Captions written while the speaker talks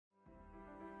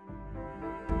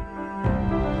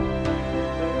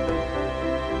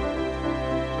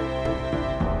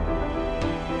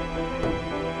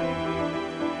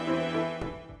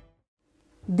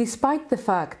Despite the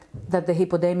fact that the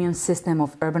Hippodamian system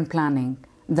of urban planning,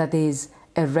 that is,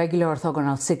 a regular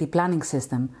orthogonal city planning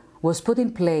system, was put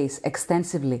in place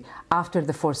extensively after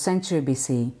the 4th century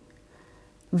BC,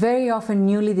 very often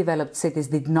newly developed cities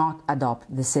did not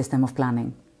adopt this system of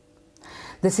planning.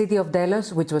 The city of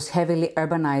Delos, which was heavily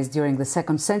urbanized during the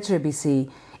 2nd century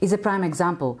BC, is a prime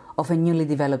example of a newly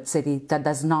developed city that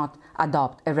does not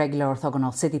adopt a regular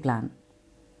orthogonal city plan.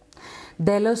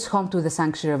 Delos, home to the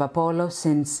sanctuary of Apollo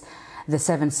since the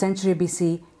 7th century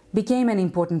BC, became an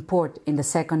important port in the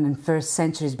 2nd and 1st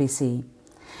centuries BC,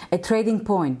 a trading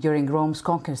point during Rome's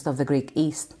conquest of the Greek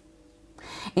East.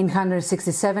 In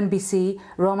 167 BC,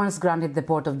 Romans granted the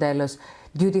port of Delos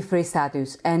duty-free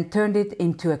status and turned it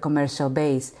into a commercial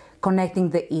base connecting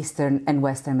the eastern and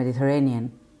western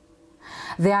Mediterranean.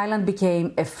 The island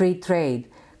became a free trade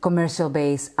commercial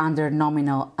base under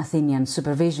nominal Athenian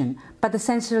supervision, but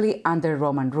essentially under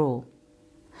Roman rule.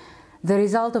 The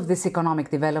result of this economic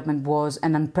development was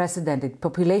an unprecedented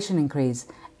population increase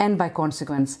and, by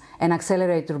consequence, an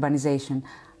accelerated urbanization,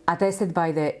 attested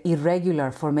by the irregular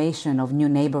formation of new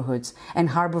neighborhoods and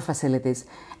harbor facilities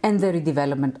and the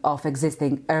redevelopment of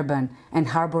existing urban and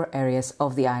harbor areas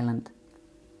of the island.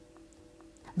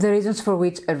 The reasons for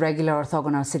which a regular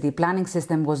orthogonal city planning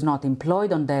system was not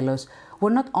employed on Delos were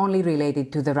not only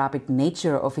related to the rapid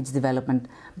nature of its development,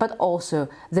 but also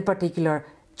the particular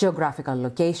geographical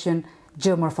location,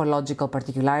 geomorphological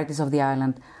particularities of the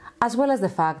island, as well as the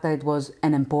fact that it was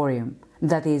an emporium,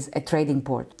 that is, a trading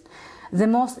port. The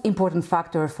most important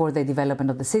factor for the development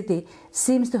of the city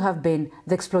seems to have been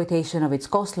the exploitation of its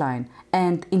coastline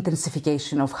and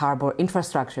intensification of harbor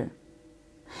infrastructure.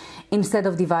 Instead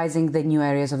of devising the new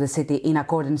areas of the city in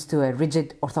accordance to a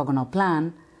rigid orthogonal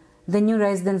plan, the new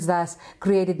residents thus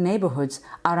created neighborhoods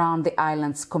around the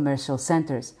island's commercial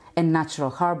centers and natural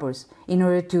harbors in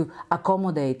order to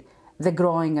accommodate the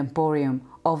growing emporium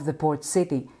of the port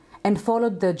city and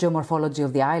followed the geomorphology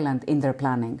of the island in their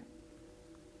planning.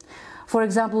 For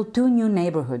example, 2 new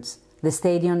neighborhoods, the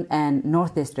Stadion and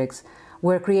North districts,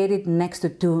 were created next to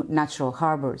 2 natural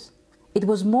harbors. It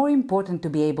was more important to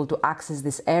be able to access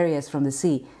these areas from the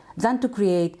sea than to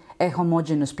create a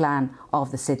homogeneous plan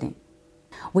of the city.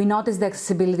 We noticed the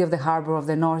accessibility of the harbor of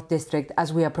the North district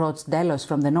as we approached Delos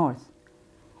from the north.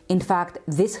 In fact,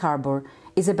 this harbor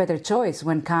is a better choice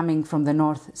when coming from the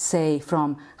north, say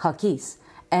from Chalkis,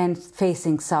 and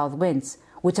facing south winds,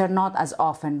 which are not as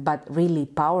often but really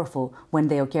powerful when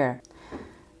they occur.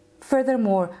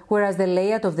 Furthermore, whereas the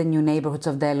layout of the new neighborhoods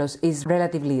of Delos is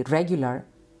relatively regular,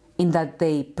 in that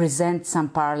they present some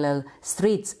parallel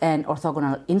streets and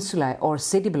orthogonal insulae or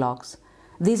city blocks,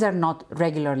 these are not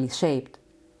regularly shaped.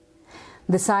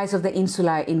 The size of the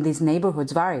insulae in these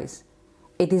neighborhoods varies.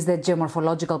 It is the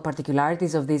geomorphological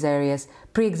particularities of these areas,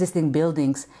 pre-existing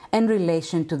buildings, and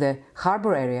relation to the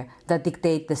harbor area that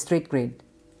dictate the street grid.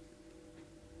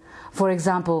 For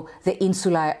example, the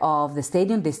insulae of the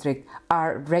Stadion district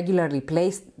are regularly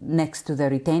placed next to the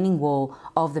retaining wall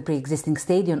of the pre-existing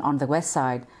stadion on the west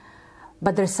side,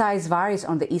 but their size varies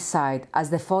on the east side as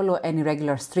they follow an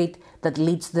irregular street that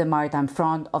leads to the maritime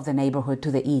front of the neighborhood to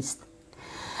the east.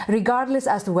 Regardless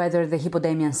as to whether the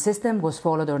Hippodamian system was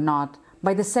followed or not,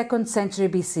 by the 2nd century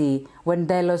BC, when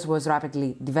Delos was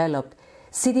rapidly developed,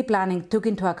 city planning took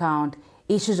into account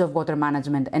issues of water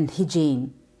management and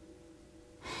hygiene.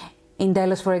 In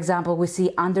Delos, for example, we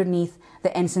see underneath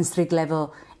the ensign street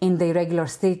level in the irregular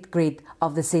street grid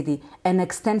of the city an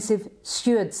extensive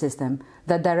sewage system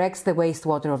that directs the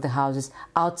wastewater of the houses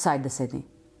outside the city.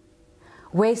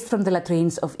 Waste from the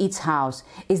latrines of each house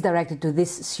is directed to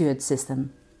this sewage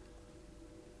system.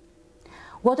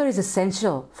 Water is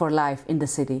essential for life in the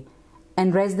city,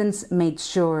 and residents made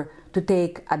sure to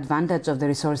take advantage of the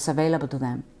resources available to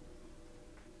them.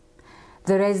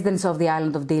 The residents of the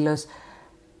island of Delos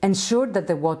ensured that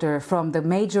the water from the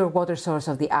major water source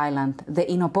of the island, the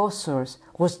Inopos source,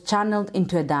 was channeled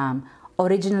into a dam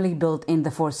originally built in the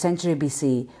 4th century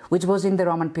BC, which was in the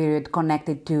Roman period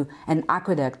connected to an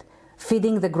aqueduct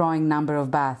feeding the growing number of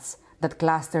baths that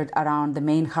clustered around the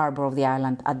main harbor of the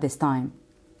island at this time.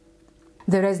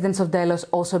 The residents of Delos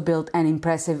also built an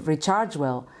impressive recharge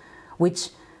well, which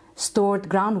stored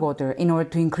groundwater in order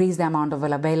to increase the amount of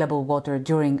available water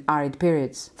during arid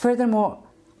periods. Furthermore,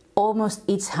 almost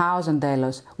each house on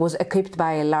Delos was equipped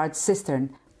by a large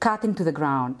cistern cut into the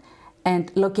ground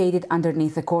and located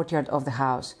underneath the courtyard of the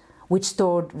house, which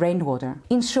stored rainwater.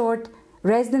 In short,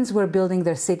 residents were building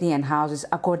their city and houses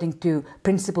according to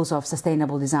principles of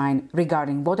sustainable design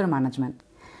regarding water management.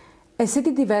 A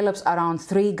city develops around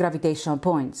 3 gravitational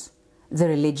points: the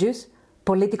religious,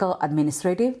 political,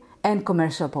 administrative, and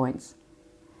commercial points.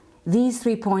 These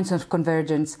 3 points of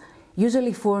convergence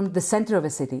usually form the center of a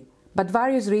city, but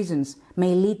various reasons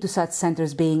may lead to such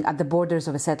centers being at the borders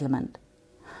of a settlement.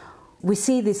 We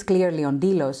see this clearly on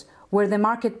Delos, where the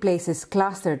marketplace is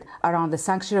clustered around the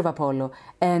sanctuary of Apollo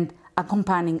and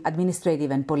accompanying administrative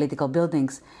and political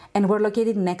buildings, and were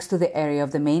located next to the area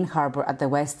of the main harbor at the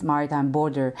west maritime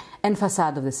border and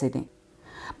facade of the city.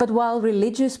 But while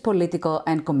religious, political,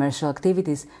 and commercial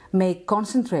activities may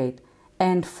concentrate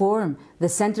and form the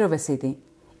center of a city,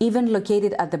 even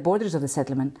located at the borders of the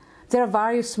settlement, there are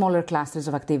various smaller clusters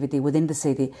of activity within the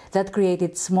city that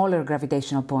created smaller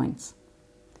gravitational points.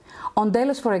 On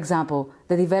Delos, for example,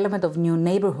 the development of new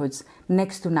neighborhoods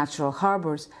next to natural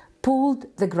harbors pulled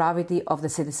the gravity of the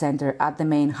city center at the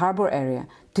main harbor area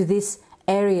to these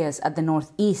areas at the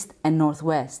northeast and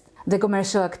northwest. The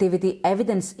commercial activity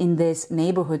evidenced in this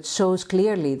neighborhood shows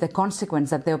clearly the consequence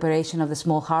that the operation of the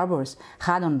small harbors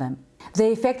had on them.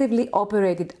 They effectively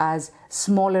operated as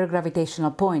smaller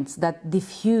gravitational points that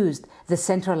diffused the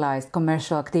centralized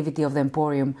commercial activity of the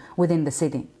emporium within the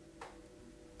city.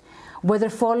 Whether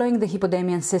following the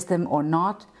Hippodamian system or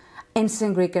not,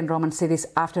 ancient Greek and Roman cities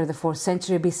after the 4th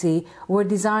century BC were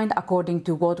designed according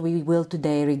to what we will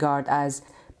today regard as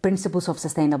principles of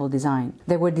sustainable design.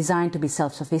 They were designed to be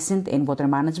self-sufficient in water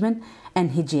management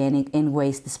and hygienic in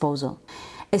waste disposal.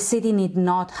 A city need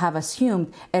not have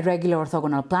assumed a regular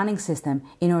orthogonal planning system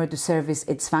in order to service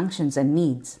its functions and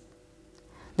needs.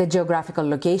 The geographical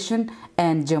location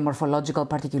and geomorphological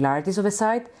particularities of a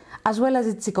site, as well as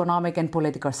its economic and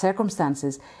political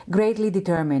circumstances, greatly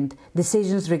determined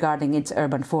decisions regarding its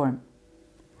urban form.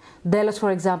 Delos,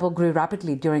 for example, grew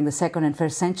rapidly during the 2nd and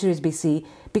 1st centuries BC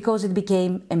because it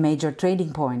became a major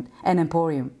trading point, an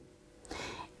emporium.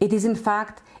 It is in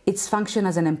fact its function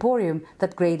as an emporium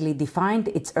that greatly defined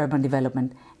its urban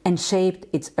development and shaped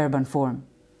its urban form.